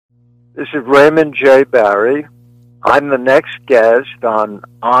This is Raymond J. Barry. I'm the next guest on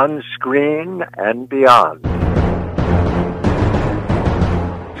Screen and Beyond.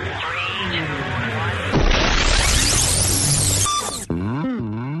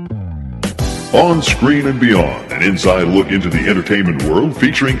 On Screen and Beyond, an inside look into the entertainment world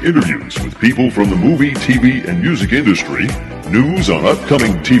featuring interviews with people from the movie, TV, and music industry, news on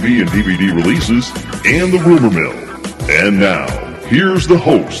upcoming TV and DVD releases, and the rumor mill. And now, here's the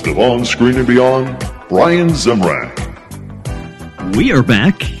host of On Screen and Beyond, Brian Zemrak. We are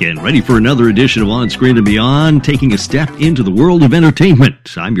back and ready for another edition of On Screen and Beyond, taking a step into the world of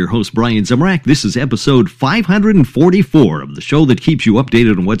entertainment. I'm your host, Brian Zemrak. This is episode 544 of the show that keeps you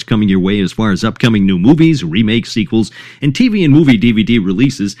updated on what's coming your way as far as upcoming new movies, remakes, sequels, and TV and movie DVD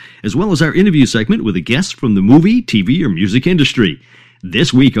releases, as well as our interview segment with a guest from the movie, TV, or music industry.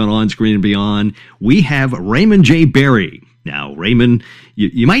 This week on Screen and Beyond, we have Raymond J. Barry. Now, Raymond,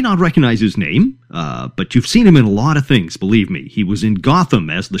 you might not recognize his name, but you've seen him in a lot of things, believe me. He was in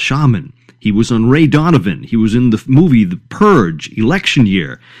Gotham as the Shaman. He was on Ray Donovan. He was in the movie The Purge, Election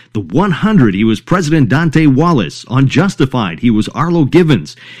Year. The 100, he was President Dante Wallace. On Justified, he was Arlo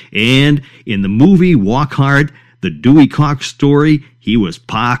Givens. And in the movie Walk Hard, the Dewey Cox story, he was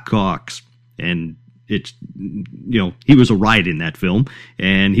Pa Cox. And it's, he was a riot in that film.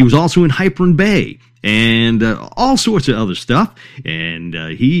 And he was also in Hypern Bay. And all sorts of other stuff. And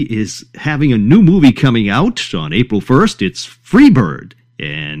he is having a new movie coming out on April 1st. It's Freebird.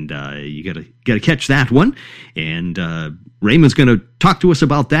 And you gotta catch that one. And Raymond's going to talk to us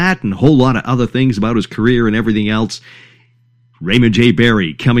about that and a whole lot of other things about his career and everything else. Raymond J.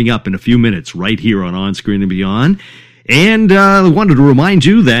 Barry coming up in a few minutes right here on Screen and Beyond. And I wanted to remind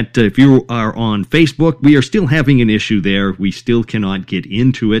you that if you are on Facebook, we are still having an issue there. We still cannot get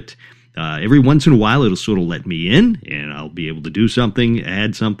into it. Every once in a while, it'll sort of let me in, and I'll be able to do something,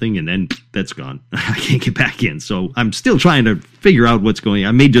 add something, and then that's gone. I can't get back in. So I'm still trying to figure out what's going on.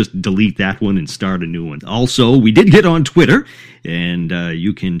 I may just delete that one and start a new one. Also, we did get on Twitter, and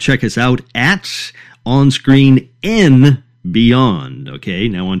you can check us out at OnScreenN Beyond. Okay,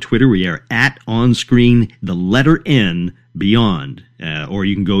 now on Twitter, we are at OnScreen, the letter N, Beyond. Or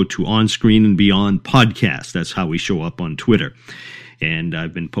you can go to On Screen and Beyond Podcast. That's how we show up on Twitter. And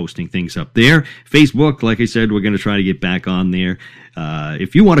I've been posting things up there. Facebook, like I said, we're going to try to get back on there.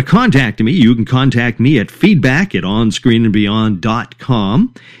 If you want to contact me, you can contact me at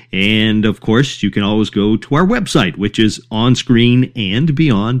feedback@onscreenandbeyond.com. And, of course, you can always go to our website, which is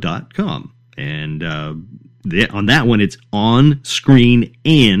onscreenandbeyond.com. And on that one, it's on screen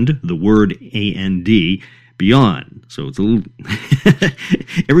and the word A-N-D, beyond. So it's a little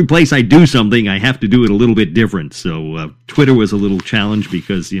every place I do something, I have to do it a little bit different. So Twitter was a little challenge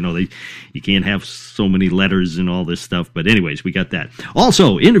because, you can't have so many letters and all this stuff. But anyways, we got that.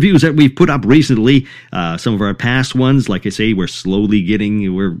 Also, interviews that we've put up recently, some of our past ones, like I say, we're slowly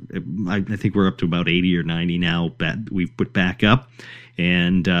I think we're up to about 80 or 90 now that we've put back up.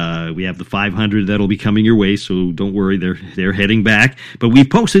 And we have the 500 that'll be coming your way, so don't worry, they're heading back. But we've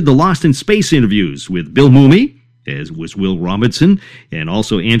posted the Lost in Space interviews with Bill Mumy, as was Will Robinson, and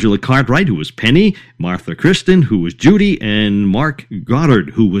also Angela Cartwright, who was Penny, Martha Kristen, who was Judy, and Mark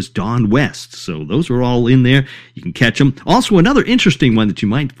Goddard, who was Don West. So those are all in there. You can catch them. Also, another interesting one that you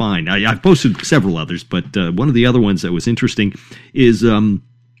might find, I've posted several others, but one of the other ones that was interesting is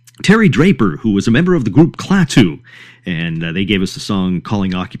Terry Draper, who was a member of the group Klaatu, and they gave us the song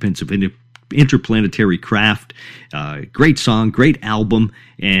Calling Occupants of Interplanetary Craft. Great song, great album,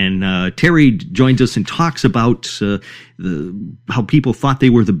 and Terry joins us and talks about how people thought they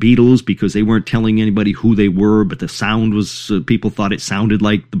were the Beatles because they weren't telling anybody who they were, but the sound was, people thought it sounded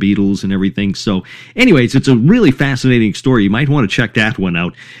like the Beatles and everything. So anyways, it's a really fascinating story. You might want to check that one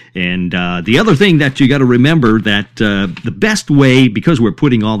out. And the other thing that you got to remember that the best way, because we're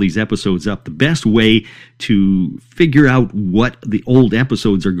putting all these episodes up, the best way to figure out what the old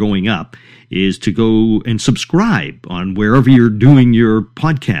episodes are going up is to go and subscribe on wherever you're doing your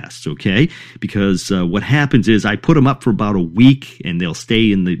podcasts, okay? Because what happens is I put them up for about a week, and they'll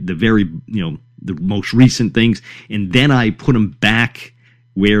stay in the very, the most recent things, and then I put them back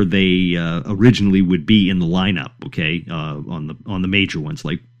where they originally would be in the lineup, okay? On the major ones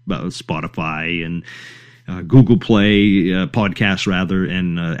like Spotify and Google Play podcasts rather,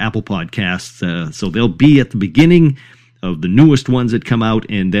 and Apple Podcasts. So they'll be at the beginning of the newest ones that come out,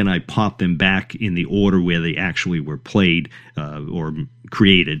 and then I pop them back in the order where they actually were played or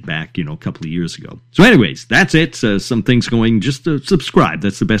created back, a couple of years ago. So anyways, that's it. Some things going, just subscribe.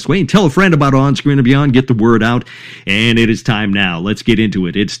 That's the best way. And tell a friend about On Screen and Beyond. Get the word out. And it is time now. Let's get into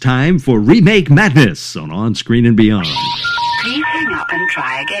it. It's time for Remake Madness on Screen and Beyond. Please hang up and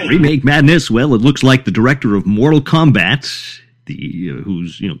try again. Remake madness. Well, it looks like the director of Mortal Kombat,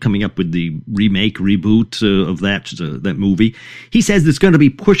 who's coming up with the reboot of that movie. He says it's going to be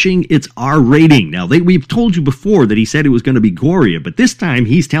pushing its R rating. Now, we've told you before that he said it was going to be gorier, but this time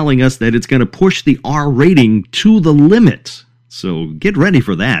he's telling us that it's going to push the R rating to the limit. So get ready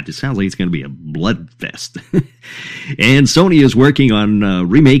for that. It sounds like it's going to be a blood fest. And Sony is working on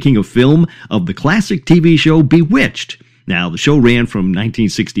remaking a film of the classic TV show Bewitched. Now, the show ran from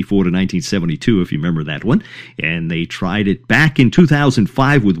 1964 to 1972, if you remember that one, and they tried it back in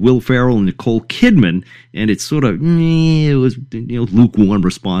 2005 with Will Ferrell and Nicole Kidman, and it sort of, it was lukewarm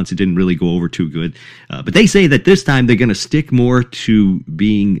response. It didn't really go over too good. But they say that this time they're going to stick more to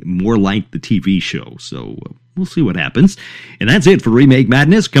being more like the TV show, so we'll see what happens. And that's it for Remake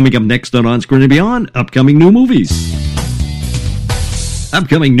Madness. Coming up next on Screen and Beyond, upcoming new movies.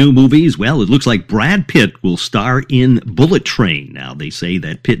 Upcoming new movies, well, it looks like Brad Pitt will star in Bullet Train. Now, they say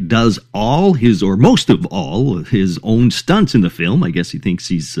that Pitt does most of all his own stunts in the film. I guess he thinks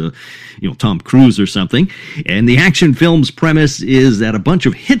he's, Tom Cruise or something. And the action film's premise is that a bunch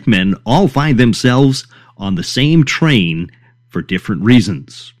of hitmen all find themselves on the same train for different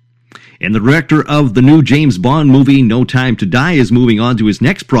reasons. And the director of the new James Bond movie, No Time to Die, is moving on to his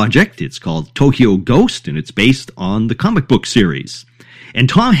next project. It's called Tokyo Ghost, and it's based on the comic book series. And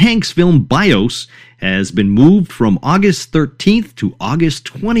Tom Hanks' film Bios has been moved from August 13th to August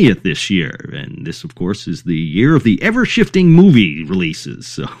 20th this year. And this, of course, is the year of the ever-shifting movie releases.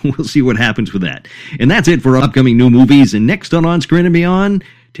 So we'll see what happens with that. And that's it for upcoming new movies. And next on Screen and Beyond,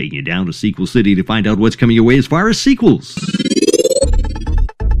 taking you down to Sequel City to find out what's coming your way as far as sequels.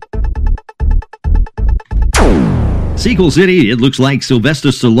 Sequel City, it looks like Sylvester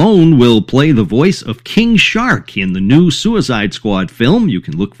Stallone will play the voice of King Shark in the new Suicide Squad film. You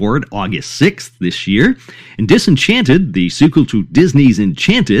can look for it August 6th this year. And Disenchanted, the sequel to Disney's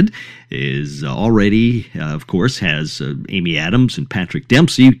Enchanted, is already, of course, has Amy Adams and Patrick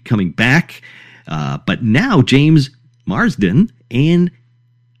Dempsey coming back. But now James Marsden and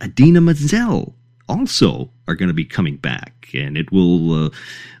Idina Menzel also are going to be coming back, and it'll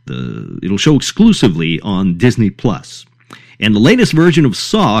show exclusively on Disney Plus. And the latest version of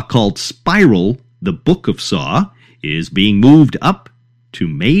Saw, called Spiral: The Book of Saw, is being moved up to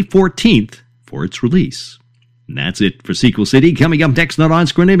May 14th for its release. And that's it for Sequel City. Coming up next, not on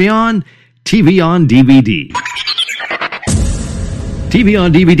Screen and Beyond, TV on DVD. TV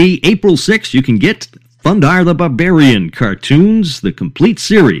on DVD, April 6th, you can get Thundar the Barbarian cartoons, the complete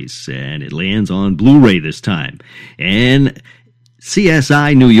series, and it lands on Blu-ray this time. And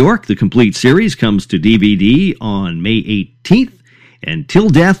CSI New York, the complete series, comes to DVD on May 18th. And Till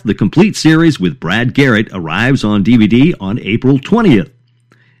Death, the complete series with Brad Garrett, arrives on DVD on April 20th.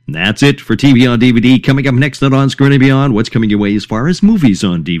 And that's it for TV on DVD. Coming up next on Screen and Beyond, what's coming your way as far as movies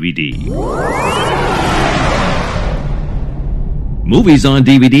on DVD. Movies on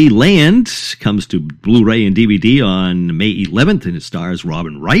DVD, Land comes to Blu-ray and DVD on May 11th, and it stars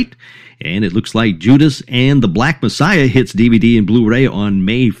Robin Wright. And it looks like Judas and the Black Messiah hits DVD and Blu-ray on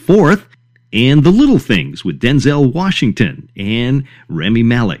May 4th. And The Little Things with Denzel Washington and Rami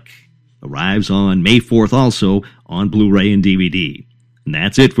Malek arrives on May 4th also on Blu-ray and DVD. And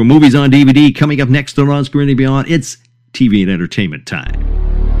that's it for Movies on DVD. Coming up next on Screen and Beyond, it's TV and entertainment time.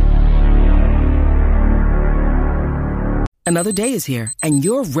 Another day is here, and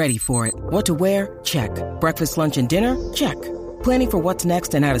you're ready for it. What to wear? Check. Breakfast, lunch, and dinner? Check. Planning for what's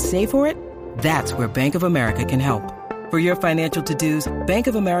next and how to save for it? That's where Bank of America can help. For your financial to-dos, Bank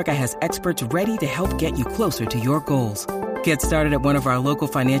of America has experts ready to help get you closer to your goals. Get started at one of our local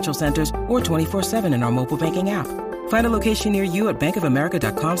financial centers or 24/7 in our mobile banking app. Find a location near you at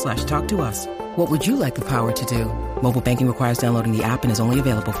bankofamerica.com/talktous. What would you like the power to do? Mobile banking requires downloading the app and is only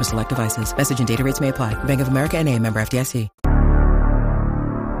available for select devices. Message and data rates may apply. Bank of America N.A., member FDIC.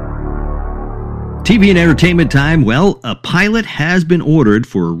 TV and entertainment time. Well, a pilot has been ordered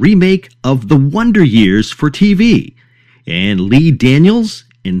for a remake of The Wonder Years for TV. And Lee Daniels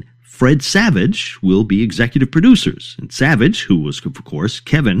and Fred Savage will be executive producers. And Savage, who was, of course,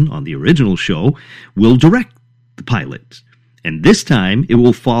 Kevin on the original show, will direct the pilot. And this time, it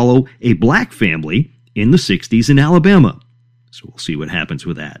will follow a black family in the 60s in Alabama. So we'll see what happens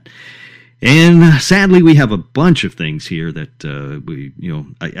with that. And sadly, we have a bunch of things here that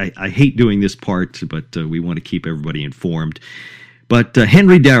I hate doing this part, but we want to keep everybody informed. But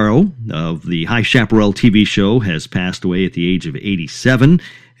Henry Darrow of the High Chaparral TV show has passed away at the age of 87.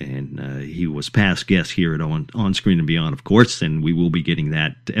 And he was past guest here at On Screen and Beyond, of course, and we will be getting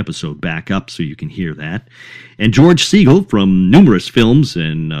that episode back up so you can hear that. And George Segal, from numerous films,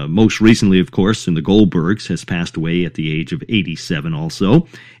 and most recently, of course, in The Goldbergs, has passed away at the age of 87 also.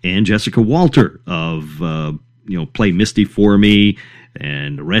 And Jessica Walter of, Play Misty for Me,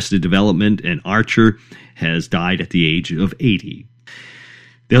 and Arrested Development, and Archer, has died at the age of 80.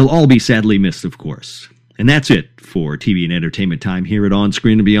 They'll all be sadly missed, of course. And that's it for TV and entertainment time here at On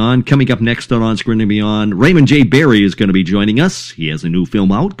Screen and Beyond. Coming up next on Screen and Beyond, Raymond J. Barry is going to be joining us. He has a new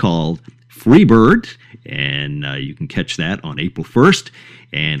film out called Freebird, and you can catch that on April 1st.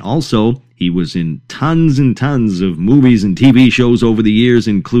 And also, he was in tons and tons of movies and TV shows over the years,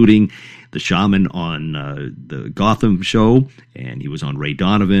 including The Shaman on the Gotham show, and he was on Ray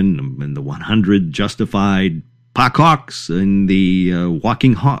Donovan and The 100, Justified, Pak Hawks in the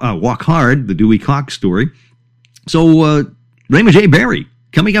Walk Hard, the Dewey Cox story. So, Raymond J. Barry,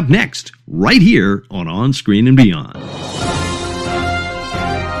 coming up next, right here on Screen and Beyond.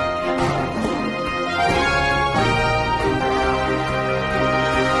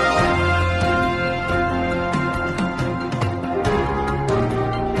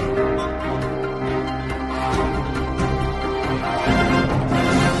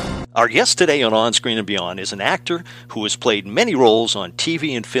 Our guest today on Screen and Beyond is an actor who has played many roles on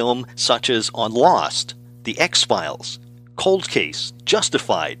TV and film, such as on Lost, The X-Files, Cold Case,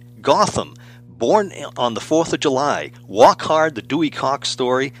 Justified, Gotham, Born on the 4th of July, Walk Hard, the Dewey Cox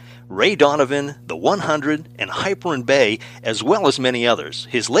story, Ray Donovan, The 100, and Hyper and Bay, as well as many others.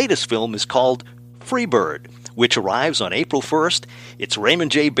 His latest film is called Freebird, which arrives on April 1st. It's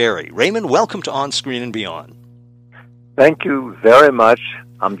Raymond J. Barry. Raymond, welcome to On Screen and Beyond. Thank you very much.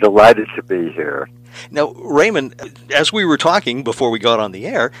 I'm delighted to be here. Now, Raymond, as we were talking before we got on the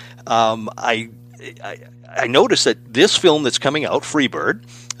air, I noticed that this film that's coming out, Freebird,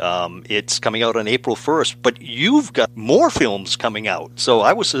 it's coming out on April 1st, but you've got more films coming out. So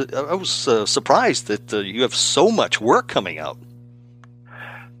I was surprised that you have so much work coming out.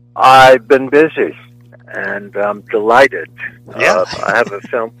 I've been busy, and I'm delighted. Yeah. I have a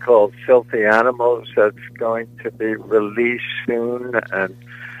film called Filthy Animals that's going to be released soon, and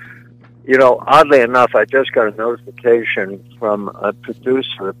oddly enough, I just got a notification from a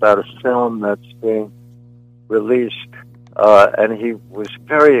producer about a film that's being released, and he was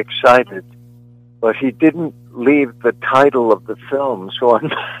very excited, but he didn't leave the title of the film, so I'm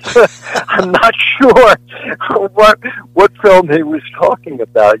not sure what film he was talking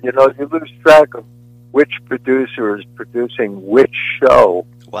about. You lose track of which producer is producing which show.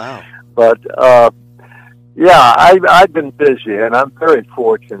 Wow. But yeah, I've been busy, and I'm very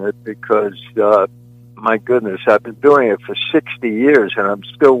fortunate because, my goodness, I've been doing it for 60 years, and I'm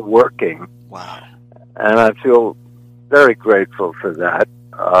still working. Wow. And I feel very grateful for that.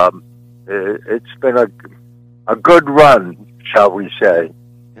 It's been a good run, shall we say.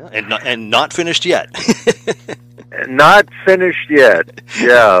 Yeah, and not finished yet. Not finished yet,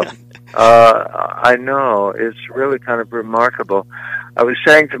 yeah. I know. It's really kind of remarkable. I was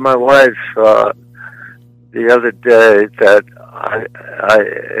saying to my wife the other day that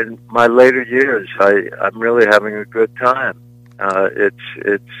in my later years, I'm really having a good time. I'm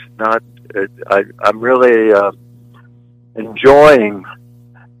really enjoying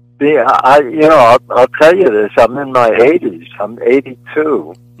being. I'll tell you this. I'm in my 80s. I'm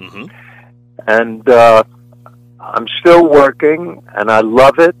 82, mm-hmm. and I'm still working, and I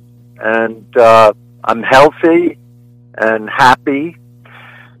love it. And I'm healthy and happy,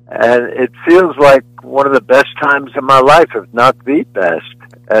 and it feels like one of the best times of my life, if not the best.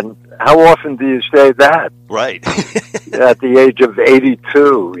 And how often do you say that? Right. At the age of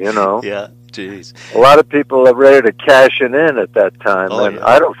 82, Yeah, geez. A lot of people are ready to cash it in at that time, and yeah.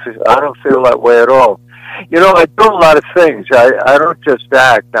 I don't feel that way at all. I do a lot of things. I don't just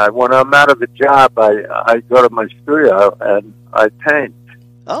act. When I'm out of a job, I go to my studio and I paint.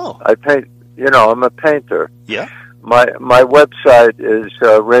 Oh. I paint, I'm a painter. Yeah. My website is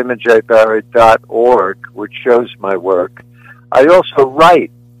raymondjbarry.org, which shows my work. I also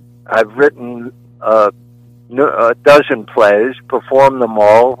write. I've written a dozen plays, performed them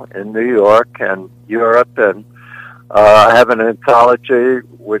all in New York and Europe, and I have an anthology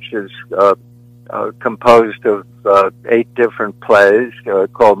which is composed of 8 different plays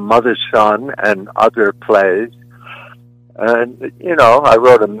called Mother, Son, and Other Plays. And, I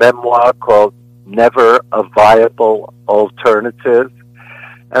wrote a memoir called Never a Viable Alternative.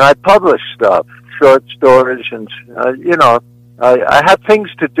 And I publish stuff, short stories, and, I have things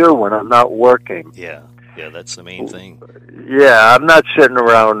to do when I'm not working. Yeah, that's the main thing. Yeah, I'm not sitting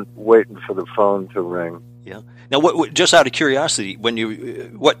around waiting for the phone to ring. Yeah. Now, just out of curiosity,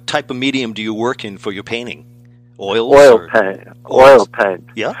 what type of medium do you work in for your painting? Oils? Oil paint. Oil paint.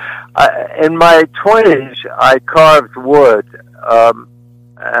 Yeah. In my 20s, I carved wood,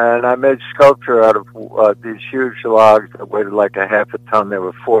 and I made sculpture out of these huge logs that weighed like a half a ton. They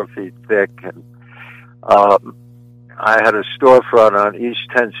were 4 feet thick, and I had a storefront on East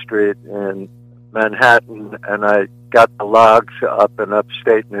 10th Street in Manhattan, and I got the logs up in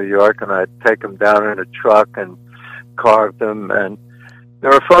upstate New York, and I'd take them down in a truck and carve them. And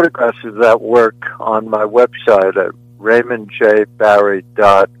there are photographs of that work on my website at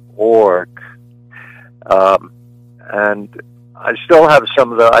raymondjbarry.org. And I still have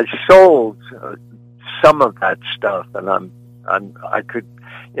some of I sold some of that stuff, and I could,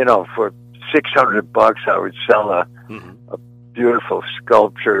 for $600, I would sell a beautiful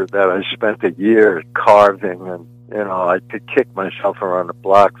sculpture that I spent a year carving, and I could kick myself around the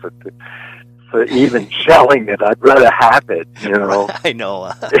block for even selling it. I'd rather have it, I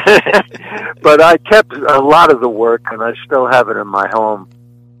know. But I kept a lot of the work, and I still have it in my home.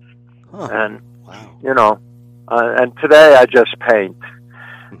 Huh. And wow. And today I just paint.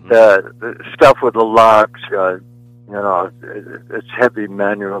 The stuff with the logs. It's heavy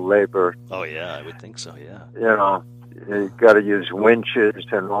manual labor. Oh yeah, I would think so. Yeah. You got to use winches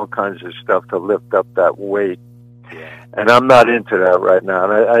and all kinds of stuff to lift up that weight. Yeah. And I'm not into that right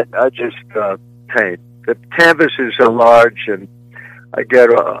now. I just paint. The canvases are large, and I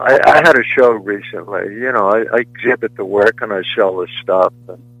had a show recently. I exhibit the work and I sell the stuff.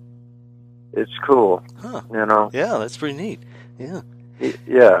 And it's cool. Huh. Yeah, that's pretty neat. Yeah.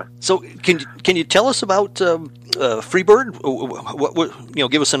 Yeah. So can you tell us about Freebird? What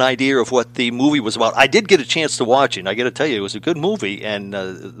give us an idea of what the movie was about. I did get a chance to watch it, and I got to tell you, it was a good movie, and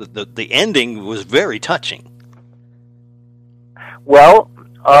the ending was very touching. Well,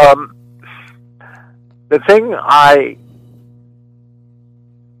 the thing I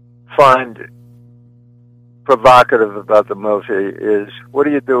find provocative about the movie is, what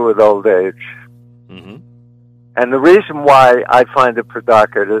do you do with old age? Mm-hmm. And the reason why I find it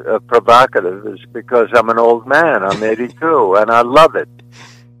provocative is because I'm an old man. I'm 82, and I love it.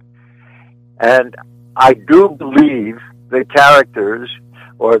 And I do believe the characters,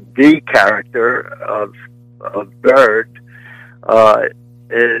 or the character of Bird,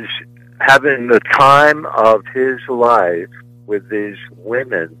 is having the time of his life with these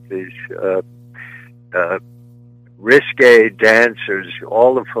women, these risque dancers,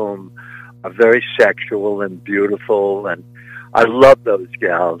 all of whom are very sexual and beautiful, and I love those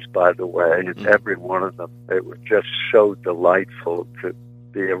gals, by the way, every one of them. They were just so delightful to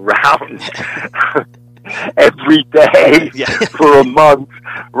be around every day for a month,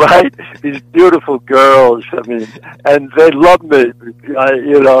 right? These beautiful girls, and they loved me.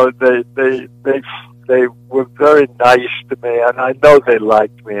 They were very nice to me, and I know they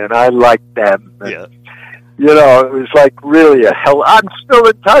liked me, and I liked them. And, it was like really a hell. I'm still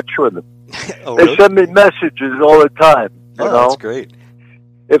in touch with them. Oh, they really? send me messages all the time. That's great.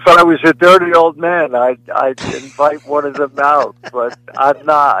 If I was a dirty old man, I'd invite one of them out. But I'm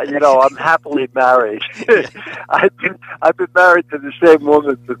not. I'm happily married. I've been married to the same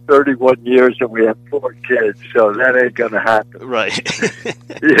woman for 31 years, and we have 4 kids. So that ain't gonna happen, right?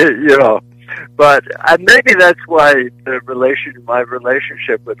 But maybe that's why my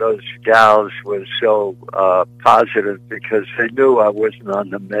relationship with those gals was so positive, because they knew I wasn't on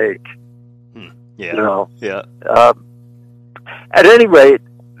the make. Yeah. At any rate,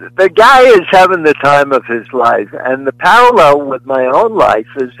 the guy is having the time of his life, and the parallel with my own life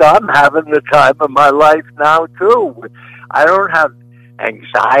is I'm having the time of my life now too. I don't have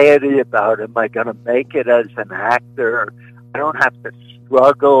anxiety about, am I going to make it as an actor? I don't have to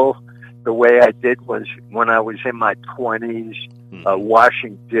struggle the way I did when I was in my 20s,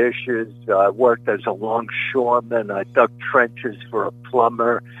 washing dishes. I worked as a longshoreman. I dug trenches for a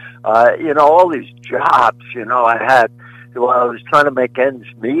plumber. All these jobs, I had while I was trying to make ends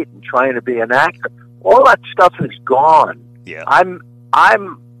meet and trying to be an actor. All that stuff is gone. Yeah. I'm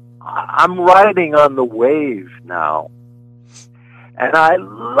riding on the wave now, and I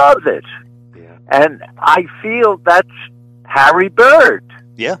love it. Yeah. And I feel that's Harry Bird.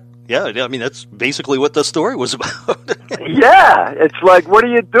 Yeah. Yeah, that's basically what the story was about. Yeah, it's like, what do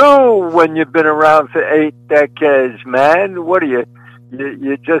you do when you've been around for 8 decades, man? What do you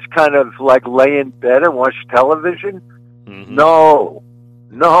just kind of like lay in bed and watch television? Mm-hmm. No.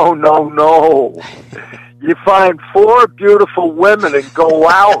 You find 4 beautiful women and go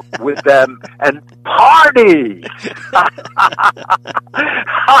out with them and party.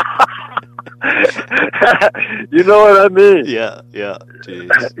 You know what I mean? Yeah. Jeez.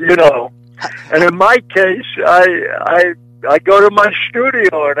 And in my case, I go to my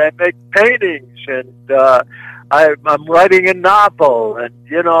studio and I make paintings, and I'm writing a novel, and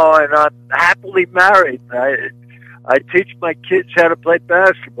and I'm happily married. I teach my kids how to play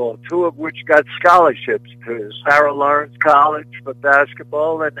basketball, two of which got scholarships to Sarah Lawrence College for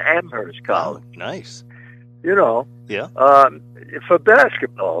basketball and Amherst College. Oh, nice. Yeah. For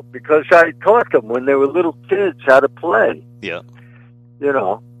basketball, because I taught them when they were little kids how to play. Yeah.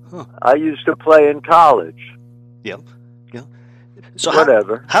 I used to play in college. Yeah. Yeah. So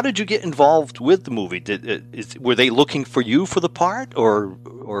whatever. How did you get involved with the movie? Were they looking for you for the part, or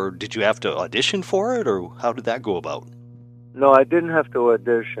did you have to audition for it, or how did that go about? No, I didn't have to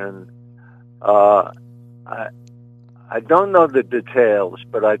audition. I don't know the details,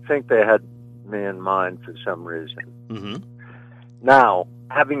 but I think they had me in mind for some reason. Mm-hmm. Now,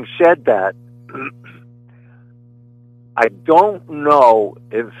 having said that, I don't know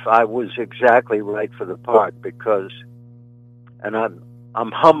if I was exactly right for the part because, and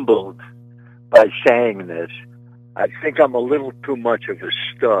I'm humbled by saying this, I think I'm a little too much of a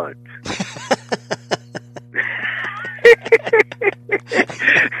stud.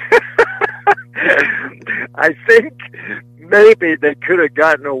 I think maybe they could have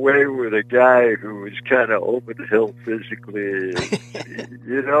gotten away with a guy who was kind of over the hill physically.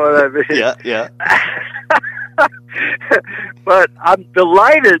 You know what I mean? Yeah, yeah. But I'm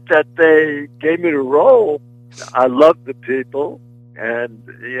delighted that they gave me the role. I loved the people, and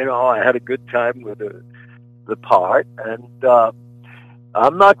I had a good time with the part, and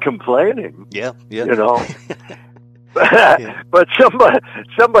I'm not complaining. Yeah, yeah. Yeah. But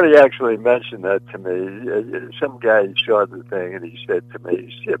somebody actually mentioned that to me. Some guy saw the thing and he said to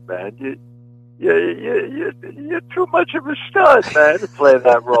me, "Shit, man, you're too much of a stud, man, to play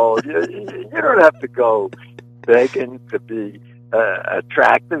that role. You don't have to go begging to be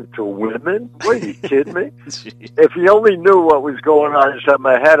attractive to women. What, are you kidding me? If you only knew what was going on inside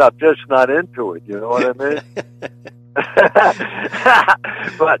my head, I'm just not into it. You know what I mean?"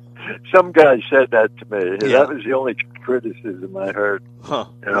 But some guy said that to me. Yeah. That was the only criticism I heard. Huh.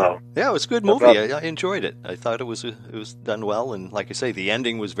 Yeah, it was a good movie. I enjoyed it. I thought it was done well, and like I say, the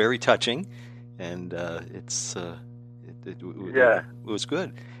ending was very touching, and it was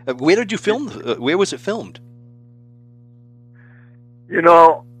good. Where did you film? Where was it filmed?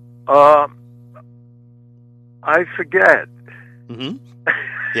 I forget. Mm-hmm.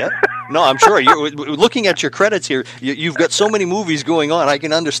 Yeah. No, I'm sure. You're looking at your credits here. You've got so many movies going on. I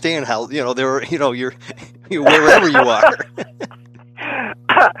can understand how you're wherever you are.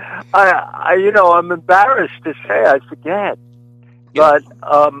 I'm embarrassed to say I forget, but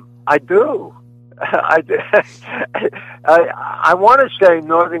I do. I want to say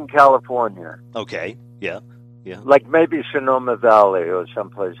Northern California. Okay. Yeah. Yeah. Like maybe Sonoma Valley or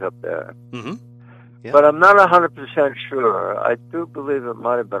someplace up there. Mm-hmm. Yeah. But I'm not 100% sure. I do believe it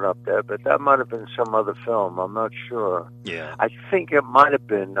might have been up there, but that might have been some other film. I'm not sure. Yeah. I think it might have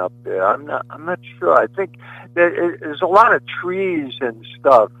been up there. I'm not sure. I think there's a lot of trees and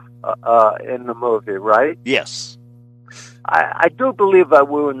stuff in the movie, right? Yes. I do believe that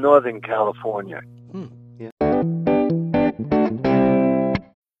we were in Northern California. Yeah.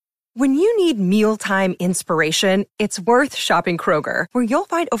 When you need mealtime inspiration, it's worth shopping Kroger, where you'll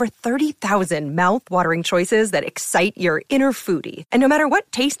find over 30,000 mouth-watering choices that excite your inner foodie. And no matter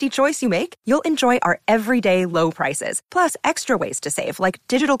what tasty choice you make, you'll enjoy our everyday low prices, plus extra ways to save, like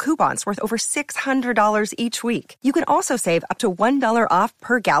digital coupons worth over $600 each week. You can also save up to $1 off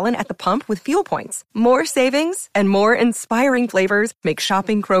per gallon at the pump with fuel points. More savings and more inspiring flavors make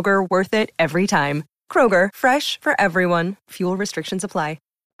shopping Kroger worth it every time. Kroger, fresh for everyone. Fuel restrictions apply.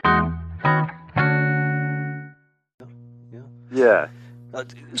 Yeah.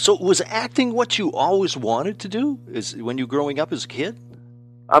 So was acting what you always wanted to do when you were growing up as a kid?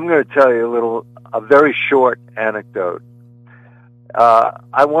 I'm going to tell you a very short anecdote.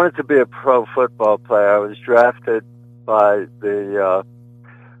 I wanted to be a pro football player. I was drafted by the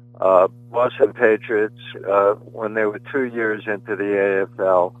Boston Patriots when they were 2 years into the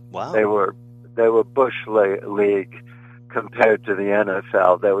AFL. Wow. They were Bush League compared to the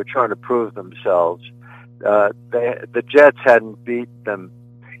NFL. They were trying to prove themselves. The Jets hadn't beat them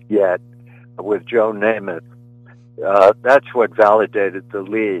yet with Joe Namath. That's what validated the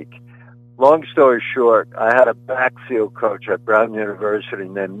league. Long story short, I had a backfield coach at Brown University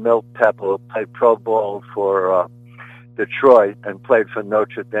named Milt Pepple, who played pro ball for Detroit and played for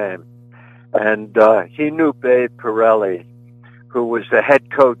Notre Dame. And he knew Babe Pirelli, who was the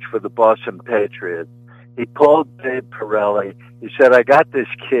head coach for the Boston Patriots. He called Babe Pirelli. He said, "I got this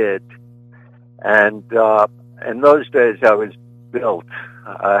kid." And in those days, I was built.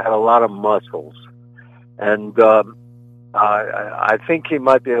 I had a lot of muscles. And I think he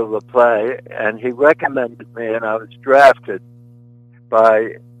might be able to play. And he recommended me, and I was drafted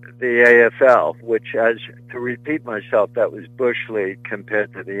by the AFL, which, as to repeat myself, that was Bush League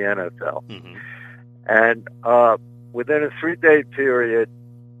compared to the NFL. Mm-hmm. And within a 3-day period,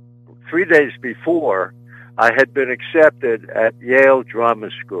 3 days before, I had been accepted at Yale Drama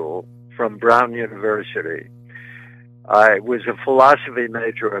School from Brown University. I was a philosophy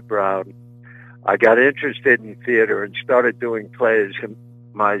major at Brown. I got interested in theater and started doing plays in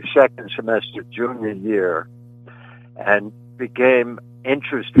my second semester junior year and became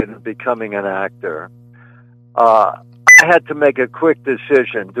interested in becoming an actor. I had to make a quick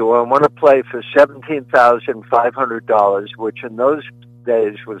decision. Do I want to play for $17,500, which in those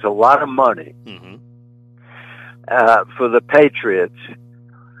days was a lot of money, Mm-hmm. for the Patriots,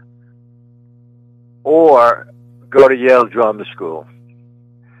 or go to Yale Drama School?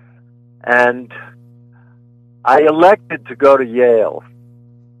 And I elected to go to Yale.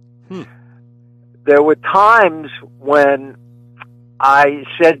 There were times when I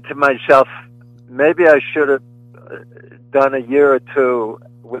said to myself, maybe I should have done a year or two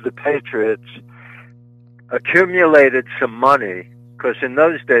with the Patriots, accumulated some money, because in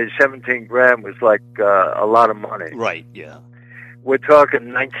those days, 17 grand was like a lot of money. Right, yeah. We're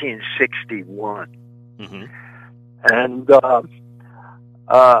talking 1961. Mm-hmm. And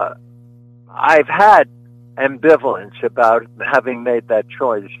I've had ambivalence about having made that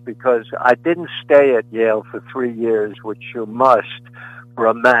choice, because I didn't stay at Yale for 3 years, which you must for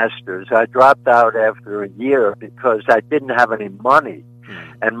a master's. I dropped out after a year because I didn't have any money,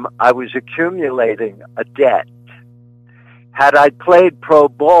 and I was accumulating a debt. Had I played pro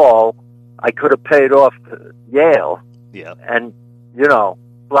ball, I could have paid off Yale, Yeah. and, you know,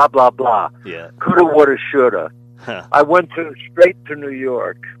 blah, blah, blah. Yeah. Coulda, woulda, shoulda. Huh. I went straight to New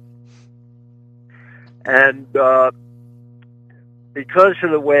York. And because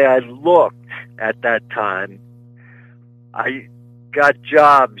of the way I looked at that time, I got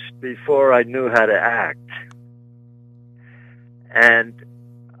jobs before I knew how to act. And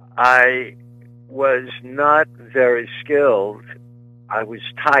I was not very skilled. I was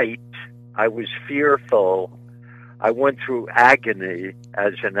tight. I was fearful. I went through agony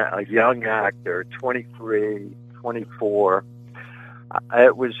as a young actor, 23, 24.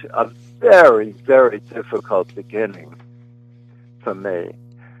 It was a very, very difficult beginning for me.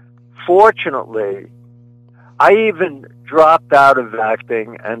 Fortunately, I even dropped out of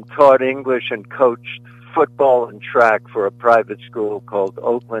acting and taught English and coached football and track for a private school called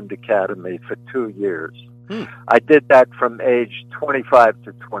Oakland Academy for 2 years. I did that from age 25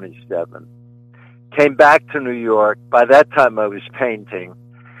 to 27. Came back to New York. By that time, I was painting.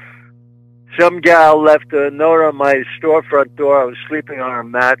 Some gal left a note on my storefront door. I was sleeping on a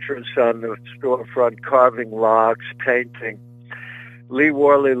mattress on the storefront, carving logs, painting. Lee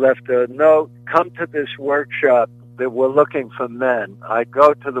Worley left a note, come to this workshop that we're looking for men. I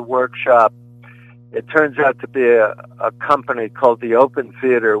go to the workshop. It turns out to be a company called the Open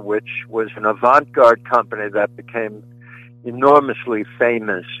Theater, which was an avant-garde company that became enormously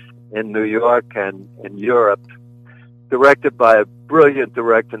famous in New York and in Europe, directed by a brilliant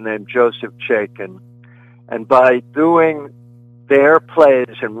director named Joseph Chaikin. And by doing their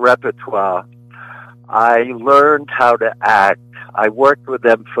plays and repertoire, I learned how to act. I worked with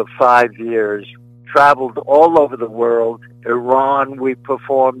them for 5 years, traveled all over the world. Iran we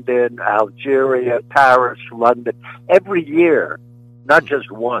performed in, Algeria, Paris, London, every year, not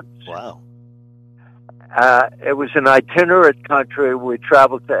just once. Wow. It was an itinerant country. We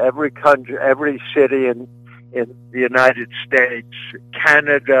traveled to every country, every city in the United States,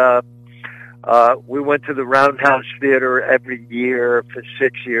 Canada. We went to the Roundhouse Theater every year for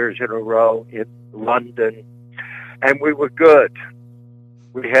 6 years in a row in London. And we were good.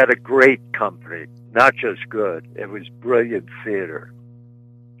 We had a great company, not just good. It was brilliant theater.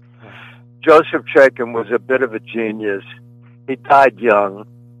 Joseph Chaikin was a bit of a genius. He died young,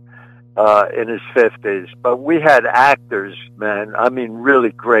 in his 50s. But we had actors, man. I mean, really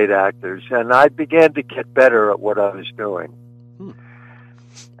great actors. And I began to get better at what I was doing.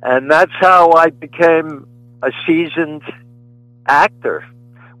 And that's how I became a seasoned actor.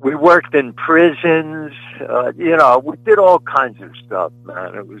 We worked in prisons, we did all kinds of stuff,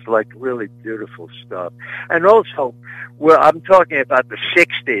 man. It was like really beautiful stuff. And also, I'm talking about the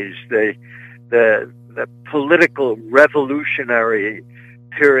 60s, the political revolutionary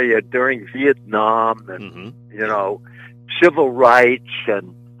period during Vietnam and, civil rights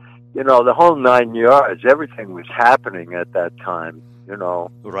and, the whole 9 yards. Everything was happening at that time,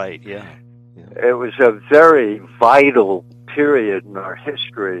 Right, yeah. It was a very vital period in our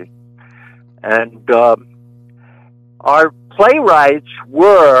history. And our playwrights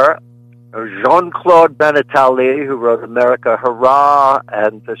were Jean-Claude Benetali, who wrote America Hurrah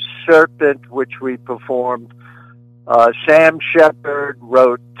and The Serpent, which we performed. Sam Shepard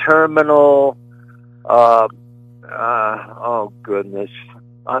wrote Terminal. Oh goodness,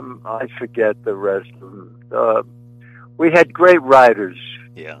 I forget the rest of them. We had great writers.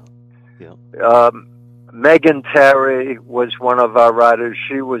 Yeah. Megan Terry was one of our writers.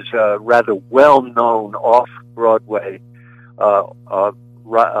 She was a rather well-known off-Broadway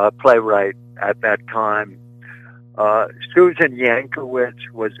playwright at that time. Susan Yankowitz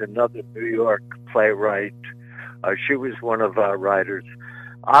was another New York playwright. She was one of our writers.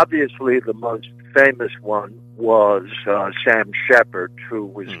 Obviously, the most famous one was Sam Shepard, who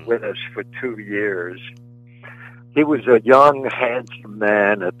was with us for 2 years. He was a young, handsome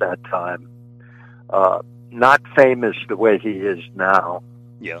man at that time. Not famous the way he is now.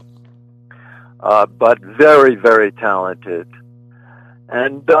 Yeah. But very, very talented.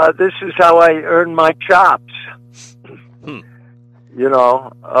 And this is how I earned my chops. You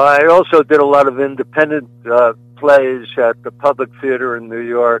know, I also did a lot of independent plays at the Public Theater in New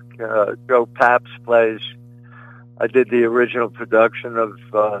York, Joe Papp's plays. I did the original production of,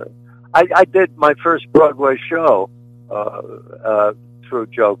 I did my first Broadway show through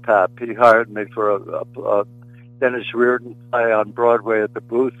Joe Papp. He hired me for a Dennis Reardon play on Broadway at the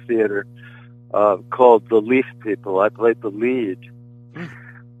Booth Theater called The Leaf People. I played the lead.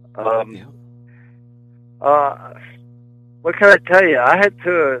 What can I tell you? I had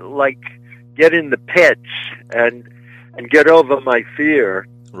to, get in the pits and get over my fear.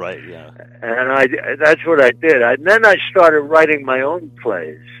 Right, yeah. And that's what I did. And then I started writing my own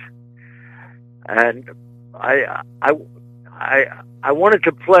plays. And I wanted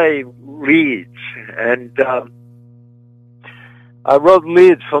to play leads, and I wrote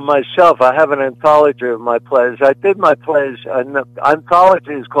leads for myself. I have an anthology of my plays. I did my plays, and the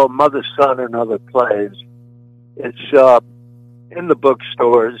anthology is called Mother, Son, and Other Plays. It's in the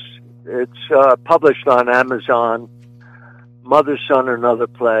bookstores. It's published on Amazon. Mother, Son, and Other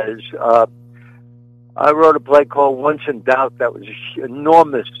Plays. I wrote a play called Once in Doubt that was an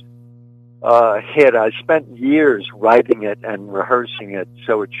enormous hit. I spent years writing it and rehearsing it,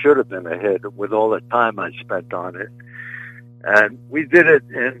 so it should have been a hit with all the time I spent on it. And we did it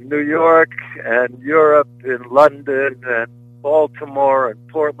in New York and Europe, in London and Baltimore and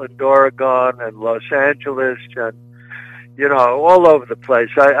Portland, Oregon and Los Angeles and, all over the place.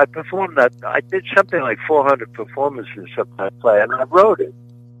 I performed that. I did something like 400 performances of that play, and I wrote it.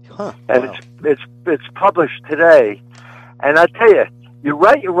 And wow. it's published today. And I tell you, you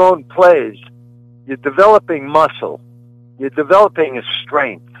write your own plays, you're developing muscle, you're developing a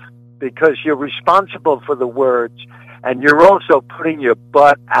strength, because you're responsible for the words, and you're also putting your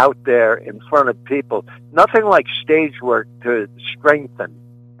butt out there in front of people. Nothing like stage work to strengthen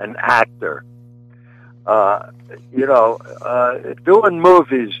an actor. Doing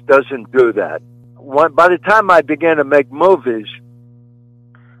movies doesn't do that. By the time I began to make movies,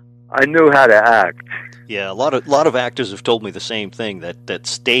 I knew how to act. Yeah, a lot of actors have told me the same thing, that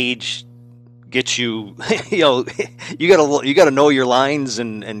stage gets you, you gotta know your lines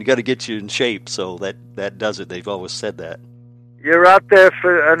and you gotta get you in shape. So that does it. They've always said that. You're out there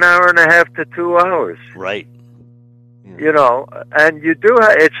for an hour and a half to 2 hours. Right. Yeah. And you do.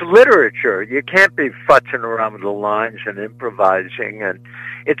 It's literature. You can't be futzing around with the lines and improvising. And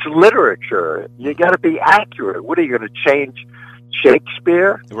it's literature. You got to be accurate. What are you going to change?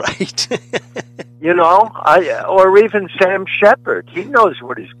 Shakespeare? Right. Or even Sam Shepard. He knows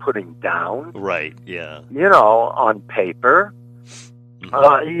what he's putting down. Right, yeah. On paper.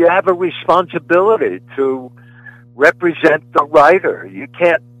 Mm-hmm. You have a responsibility to represent the writer. You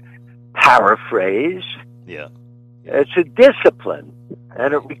can't paraphrase. Yeah. It's a discipline,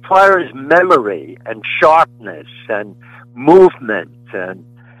 and it requires memory and sharpness and movement, and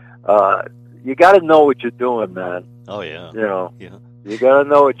you got to know what you're doing, man. Oh, yeah. Yeah. You got to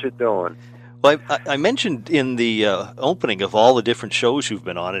know what you're doing. Well, I mentioned in the opening of all the different shows you've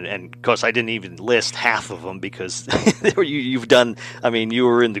been on, and of course I didn't even list half of them because you've done. I mean, you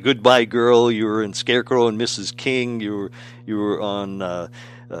were in The Goodbye Girl, you were in Scarecrow and Mrs. King, you were on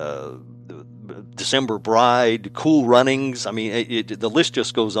December Bride, Cool Runnings. I mean, the list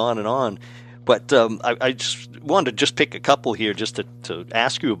just goes on and on. But I just wanted to just pick a couple here just to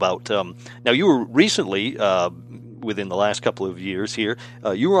ask you about. Now, you were recently, within the last couple of years here,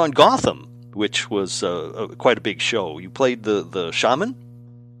 you were on Gotham, which was quite a big show. You played the shaman?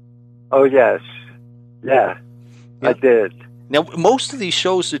 Oh, yes. Yeah, I did. Now, most of these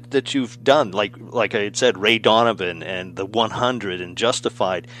shows that you've done, like I had said, Ray Donovan and The 100 and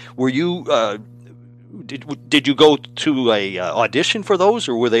Justified, were you did you go to a audition for those,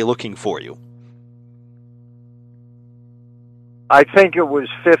 or were they looking for you? I think it was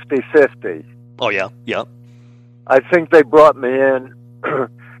 50-50. Oh yeah, yeah. I think they brought me in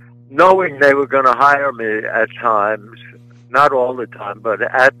knowing they were going to hire me at times, not all the time, but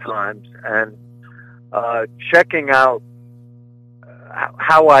at times, and checking out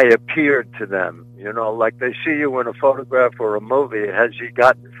how I appeared to them. You know, like they see you in a photograph or a movie. Has he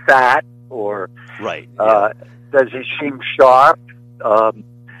gotten fat, or right? Yeah. Does he seem sharp?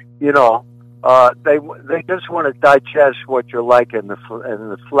 You know, they just want to digest what you're like in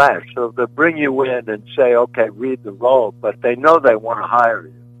the flesh. So they bring you in and say, okay, read the role, but they know they want to hire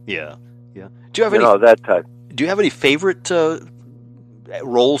you. Yeah, yeah. Do you have that type? Do you have any favorite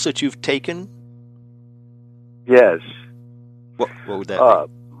roles that you've taken? Yes. What would that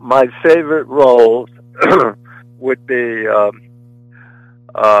be? My favorite roles would be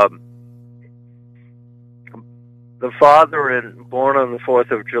the father in Born on the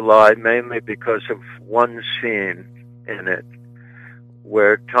 4th of July, mainly because of one scene in it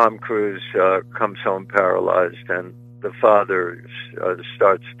where Tom Cruise comes home paralyzed and the father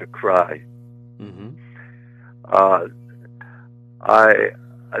starts to cry. Mm-hmm.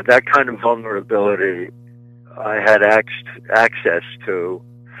 That kind of vulnerability I had access to,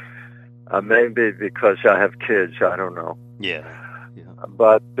 maybe because I have kids, I don't know. Yeah.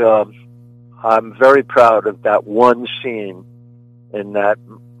 But I'm very proud of that one scene in that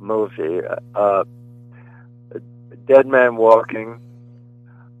movie. Dead Man Walking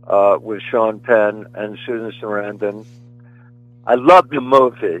with Sean Penn and Susan Sarandon. I love the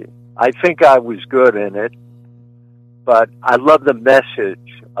movie. I think I was good in it, but I love the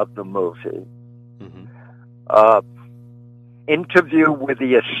message of the movie. Mm-hmm. Interview with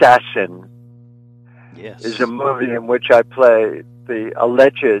the Assassin is a movie in which I play the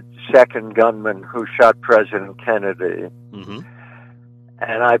alleged second gunman who shot President Kennedy. Mm-hmm.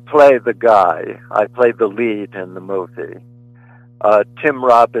 And I play the guy. I play the lead in the movie. Tim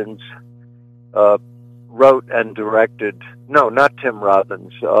Robbins wrote and directed... No, not Tim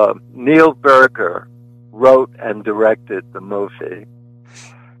Robbins. Neil Berger wrote and directed the movie.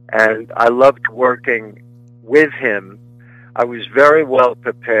 And I loved working with him. I was very well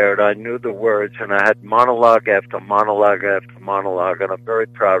prepared. I knew the words, and I had monologue after monologue after monologue, and I'm very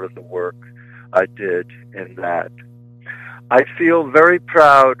proud of the work I did in that. I feel very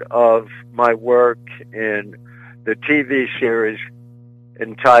proud of my work in the TV series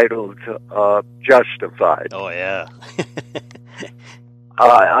entitled Justified. Oh, yeah.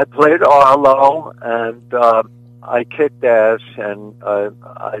 I played Arlo, and I kicked ass, and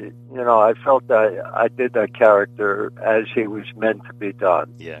I felt that I did that character as he was meant to be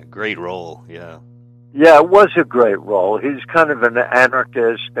done. Yeah, great role. Yeah. Yeah, it was a great role. He's kind of an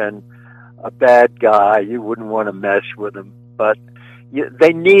anarchist and a bad guy. You wouldn't want to mess with him, but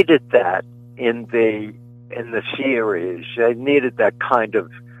they needed that in the series. They needed that kind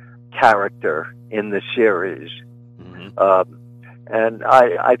of character in the series. Mm-hmm. And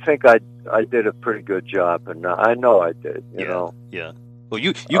I think I did a pretty good job, and I know I did. You know. Yeah. Well,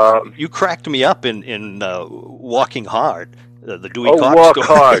 you cracked me up in Walking Hard, the Dewey Cox Walk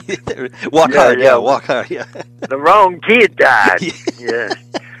story. Hard. Walk Hard. Yeah, Walk Hard. Yeah. The wrong kid died. Yeah.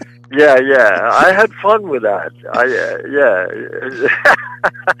 Yeah. I had fun with that.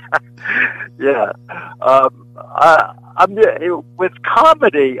 Yeah. I'm with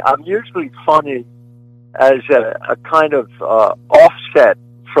comedy. I'm usually funny as a kind of offset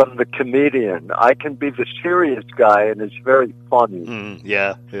from the comedian. I can be the serious guy, and it's very funny.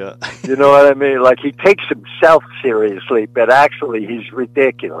 Yeah. You know what I mean? Like, he takes himself seriously, but actually he's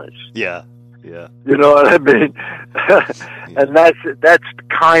ridiculous. Yeah. You know what I mean? And that's the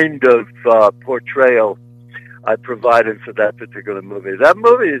kind of portrayal I provided for that particular movie. That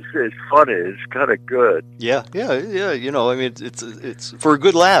movie is funny. It's kind of good. Yeah. You know, I mean, it's for a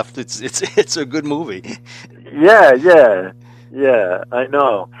good laugh. It's a good movie. Yeah. I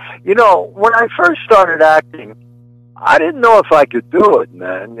know. You know, when I first started acting, I didn't know if I could do it,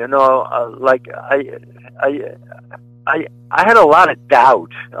 man. You know, I had a lot of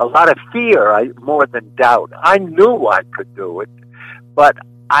doubt, a lot of fear, more than doubt. I knew I could do it, but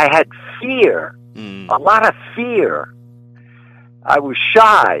I had fear. A lot of fear. I was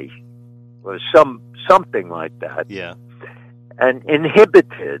shy, or something like that. Yeah. And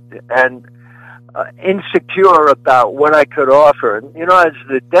inhibited and insecure about what I could offer. And, you know, as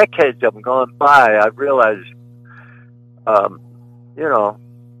the decades have gone by, I realized, you know,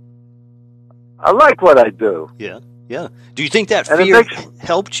 I like what I do. Yeah. Yeah. Do you think that And it fear makes-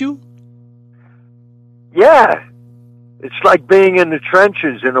 helped you? Yeah. It's like being in the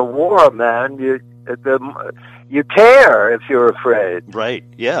trenches in a war, man. You care if you're afraid. Right.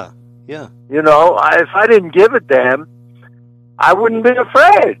 Yeah. Yeah. You know, if I didn't give a damn, I wouldn't be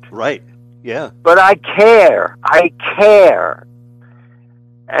afraid. Right. Yeah. But I care. I care.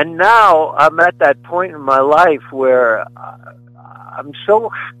 And now I'm at that point in my life where I'm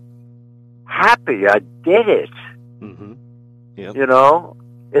so happy I did it. Mm-hmm. Yeah. You know,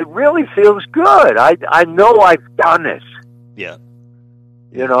 it really feels good. I know I've done it. Yeah.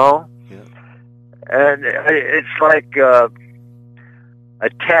 You know, Yeah. and it's like a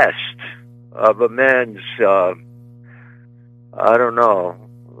test of a man's. I don't know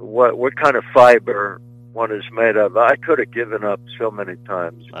what kind of fiber one is made of. I could have given up so many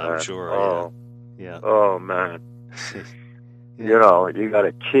times. I'm man. sure. Oh, Yeah. oh man. You know, you got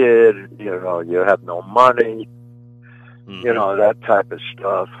a kid. You know, you have no money. Mhm. You know, that type of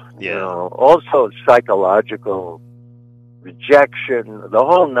stuff. Yeah. You know, also psychological rejection, the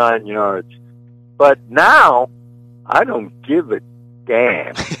whole 9 yards. But now, I don't give a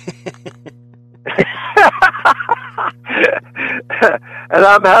damn. And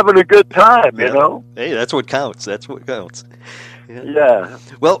I'm having a good time, Yeah. you know? Hey, that's what counts. That's what counts. Yeah.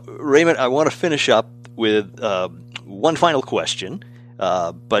 Well, Raymond, I want to finish up with one final question.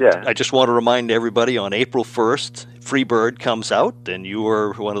 But Yeah. I just want to remind everybody on April 1st, Freebird comes out, and you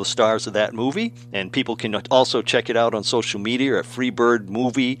are one of the stars of that movie. And people can also check it out on social media at Freebird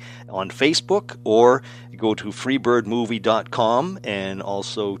Movie on Facebook, or go to freebirdmovie.com and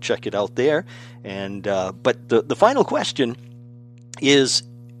also check it out there. And but the final question is,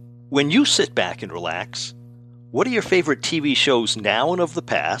 when you sit back and relax, what are your favorite TV shows now and of the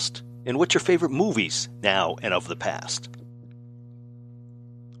past? And what's your favorite movies now and of the past?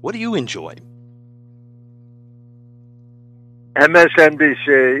 What do you enjoy?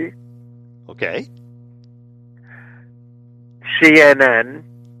 MSNBC, Okay. CNN,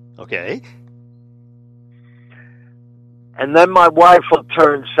 Okay. and then my wife will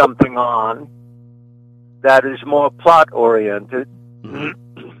turn something on that is more plot-oriented, Mhm.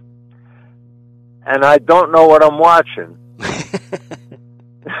 and I don't know what I'm watching.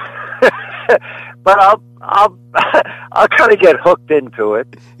 But I'll kind of get hooked into it,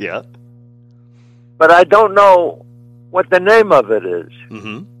 Yeah. but I don't know what the name of it is.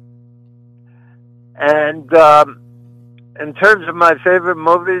 Mm-hmm. And in terms of my favorite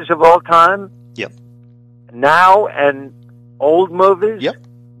movies of all time, Yep. now and old movies, Yep.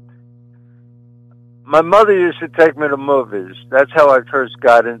 my mother used to take me to movies. That's how I first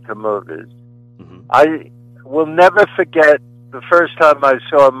got into movies. Mm-hmm. I will never forget the first time I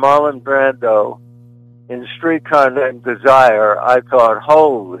saw Marlon Brando in Streetcar Named Desire. I thought,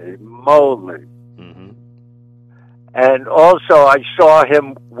 holy moly. Mm-hmm. And also I saw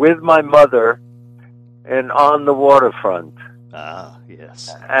him with my mother in On the Waterfront. Ah,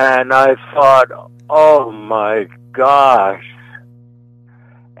 yes. And I thought, oh my gosh.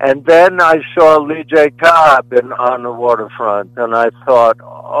 And then I saw Lee J. Cobb in On the Waterfront, and I thought,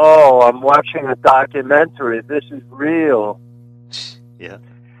 oh, I'm watching a documentary. This is real. Yeah.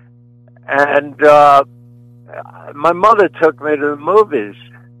 And my mother took me to the movies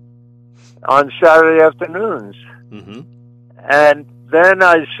on Saturday afternoons. Mm-hmm. And then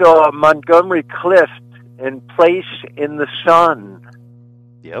I saw Montgomery Clift in Place in the Sun.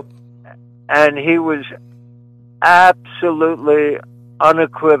 Yep. And he was absolutely,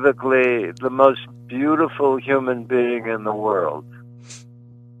 unequivocally the most beautiful human being in the world.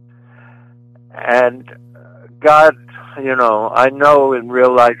 And God, you know, I know in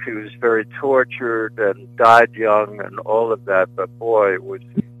real life he was very tortured and died young and all of that, but boy, it was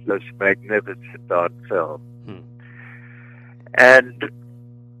just magnificent on film. Hmm. And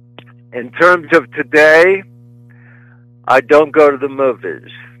in terms of today, I don't go to the movies.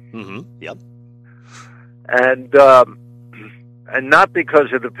 Mm-hmm. Yep. And not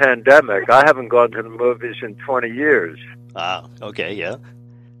because of the pandemic. I haven't gone to the movies in 20 years. Ah, okay, yeah.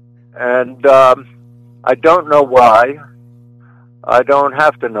 And I don't know why. I don't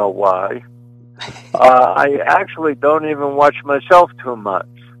have to know why. I actually don't even watch myself too much.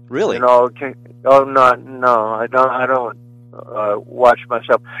 Really? You know, no, I don't watch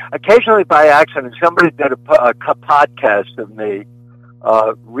myself. Occasionally by accident, somebody did a podcast of me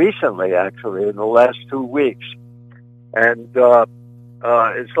recently, actually, in the last 2 weeks. And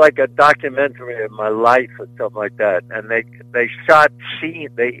it's like a documentary of my life or something like that. And they shot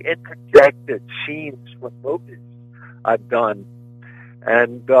scenes, they interjected scenes from movies I've done.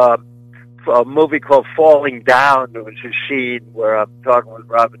 And a movie called Falling Down. There was a scene where I'm talking with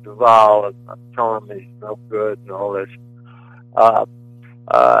Robert Duvall, and I'm telling him he's no good and all this.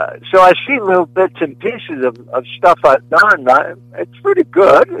 So I see little bits and pieces of stuff I've done. It's pretty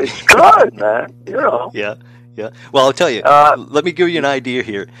good. It's good, man. You know. Yeah. Well, I'll tell you. Let me give you an idea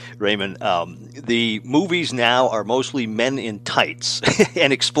here, Raymond. The movies now are mostly men in tights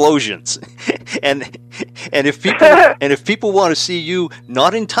and explosions, and if people want to see you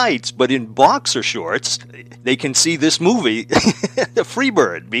not in tights but in boxer shorts, they can see this movie, The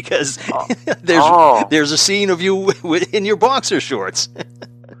Freebird, because there's a scene of you in your boxer shorts.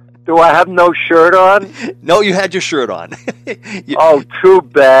 Do I have no shirt on? No, you had your shirt on. Oh, too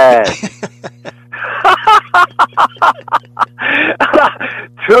bad.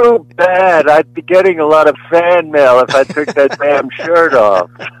 Too bad. I'd be getting a lot of fan mail if I took that damn shirt off.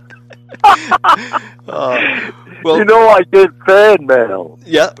 Well, you know, I get fan mail.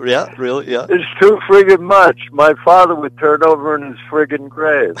 Yeah, really, yeah. It's too friggin' much. My father would turn over in his friggin'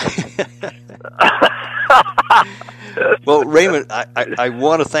 grave. Well, Raymond, I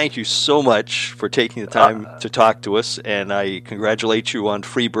want to thank you so much for taking the time to talk to us, and I congratulate you on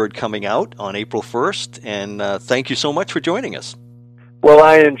Freebird coming out on April 1st, and thank you so much for joining us. Well,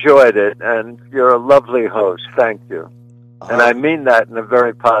 I enjoyed it, and you're a lovely host. Thank you. And I mean that in a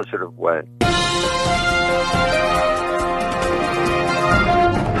very positive way.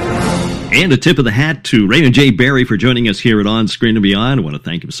 And a tip of the hat to Raymond J. Barry for joining us here at On Screen and Beyond. I want to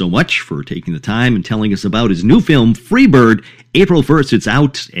thank him so much for taking the time and telling us about his new film, Freebird. April 1st, it's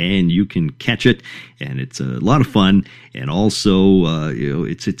out, and you can catch it, and it's a lot of fun. And also,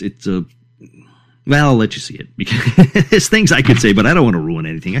 it's a... Well, I'll let you see it, because there's things I could say, but I don't want to ruin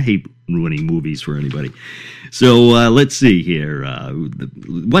anything. I hate ruining movies for anybody. So let's see here.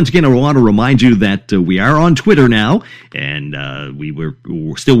 Once again, I want to remind you that we are on Twitter now, and we're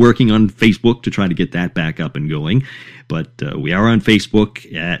still working on Facebook to try to get that back up and going. But we are on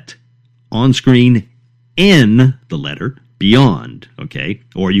Facebook at On Screen N, the letter, Beyond, okay?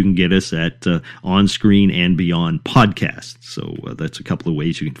 Or you can get us at On Screen and Beyond Podcast. So that's a couple of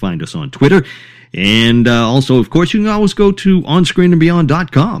ways you can find us on Twitter. And also, of course, you can always go to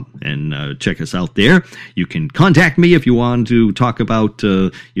onscreenandbeyond.com and check us out there. You can contact me if you want to talk about,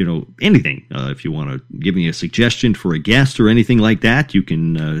 anything. If you want to give me a suggestion for a guest or anything like that, you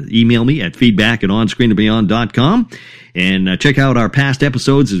can email me at feedback@onscreenandbeyond.com. And check out our past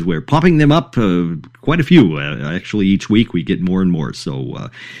episodes as we're popping them up, quite a few. Actually, each week we get more and more. So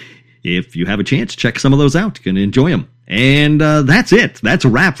if you have a chance, check some of those out. You're going to enjoy them. And that's it. That's a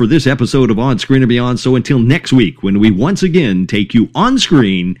wrap for this episode of On Screen and Beyond. So until next week, when we once again take you on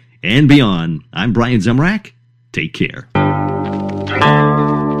screen and beyond, I'm Brian Zemrak. Take care.